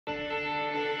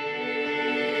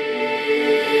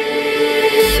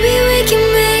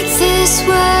this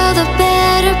world a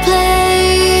better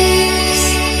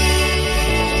place,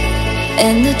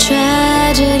 and the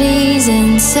tragedies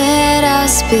and set our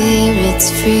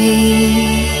spirits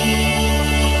free.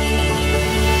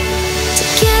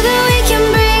 Together we can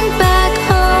bring back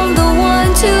home the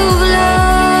ones who've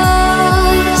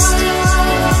lost,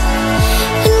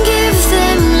 and give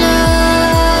them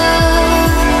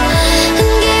love,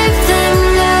 and give them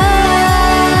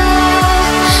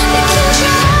love. They can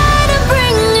try to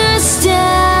bring us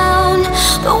down,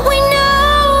 but we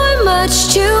know we're much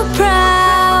too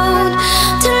proud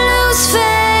to lose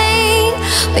faith.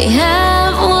 We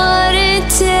have what it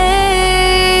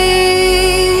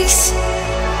takes,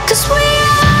 'cause we are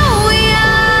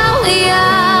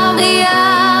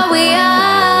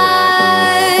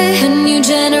a new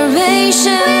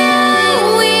generation.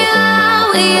 We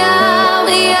are a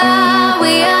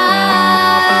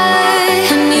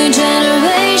new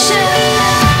generation. We are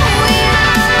a new generation. We are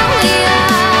a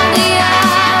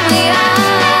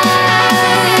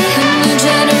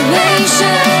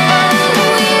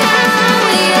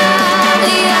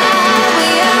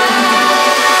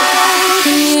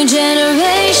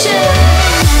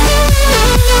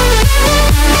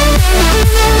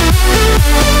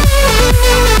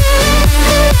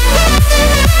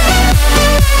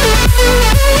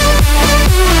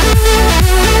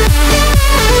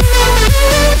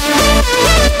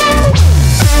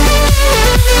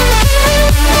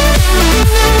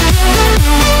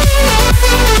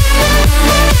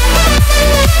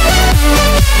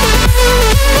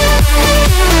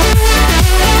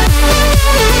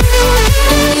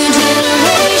new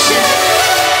generation.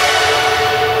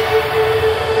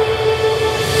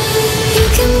 You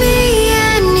can be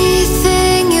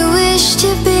anything you wish to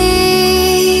be.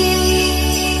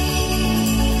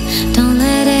 Don't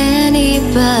let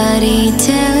anybody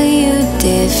tell you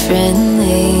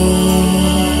differently.